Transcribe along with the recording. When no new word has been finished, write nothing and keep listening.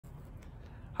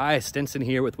Hi, Stinson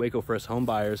here with Waco First Home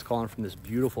Buyers, calling from this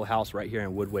beautiful house right here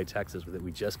in Woodway, Texas that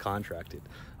we just contracted.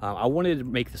 I wanted to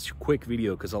make this quick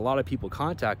video because a lot of people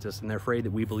contact us and they're afraid that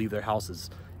we believe their house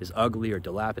is ugly or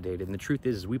dilapidated. And the truth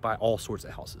is we buy all sorts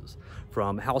of houses,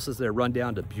 from houses that are run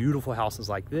down to beautiful houses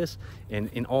like this, and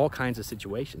in all kinds of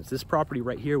situations. This property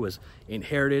right here was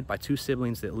inherited by two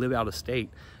siblings that live out of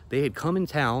state. They had come in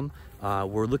town,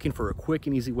 were looking for a quick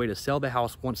and easy way to sell the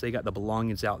house once they got the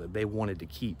belongings out that they wanted to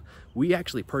keep. We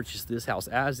actually purchased this house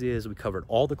as is. We covered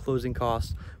all the closing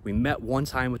costs. We met one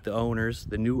time with the owners,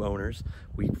 the new owners.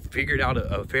 We figured out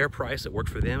a fair price that worked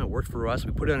for them, it worked for us.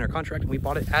 We put it on our contract and we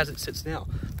bought it as it sits now.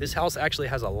 This house actually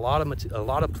has a lot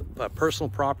of personal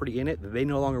property in it that they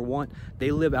no longer want.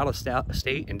 They live out of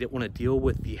state and didn't want to deal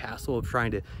with the hassle of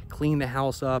trying to clean the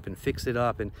house up and fix it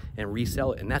up and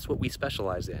resell it. And that's what we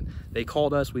specialize in. They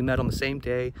called us, we met on the same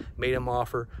day, made them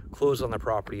offer, closed on the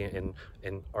property, and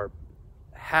are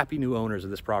happy new owners of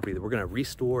this property that we're going to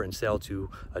restore and sell to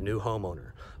a new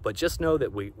homeowner. But just know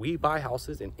that we buy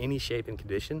houses in any shape and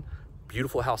condition,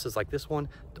 beautiful houses like this one,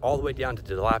 all the way down to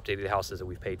dilapidated houses that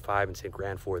we've paid $5 and $10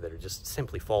 grand for that are just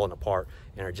simply falling apart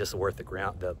and are just worth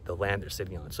the land they're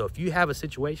sitting on. So if you have a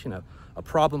situation, a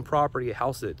problem property, a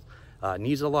house that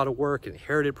needs a lot of work,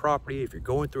 inherited property, if you're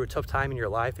going through a tough time in your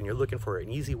life and you're looking for an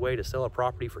easy way to sell a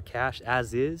property for cash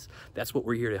as is, that's what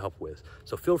we're here to help with.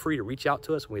 So feel free to reach out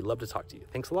to us and we'd love to talk to you.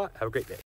 Thanks a lot. Have a great day.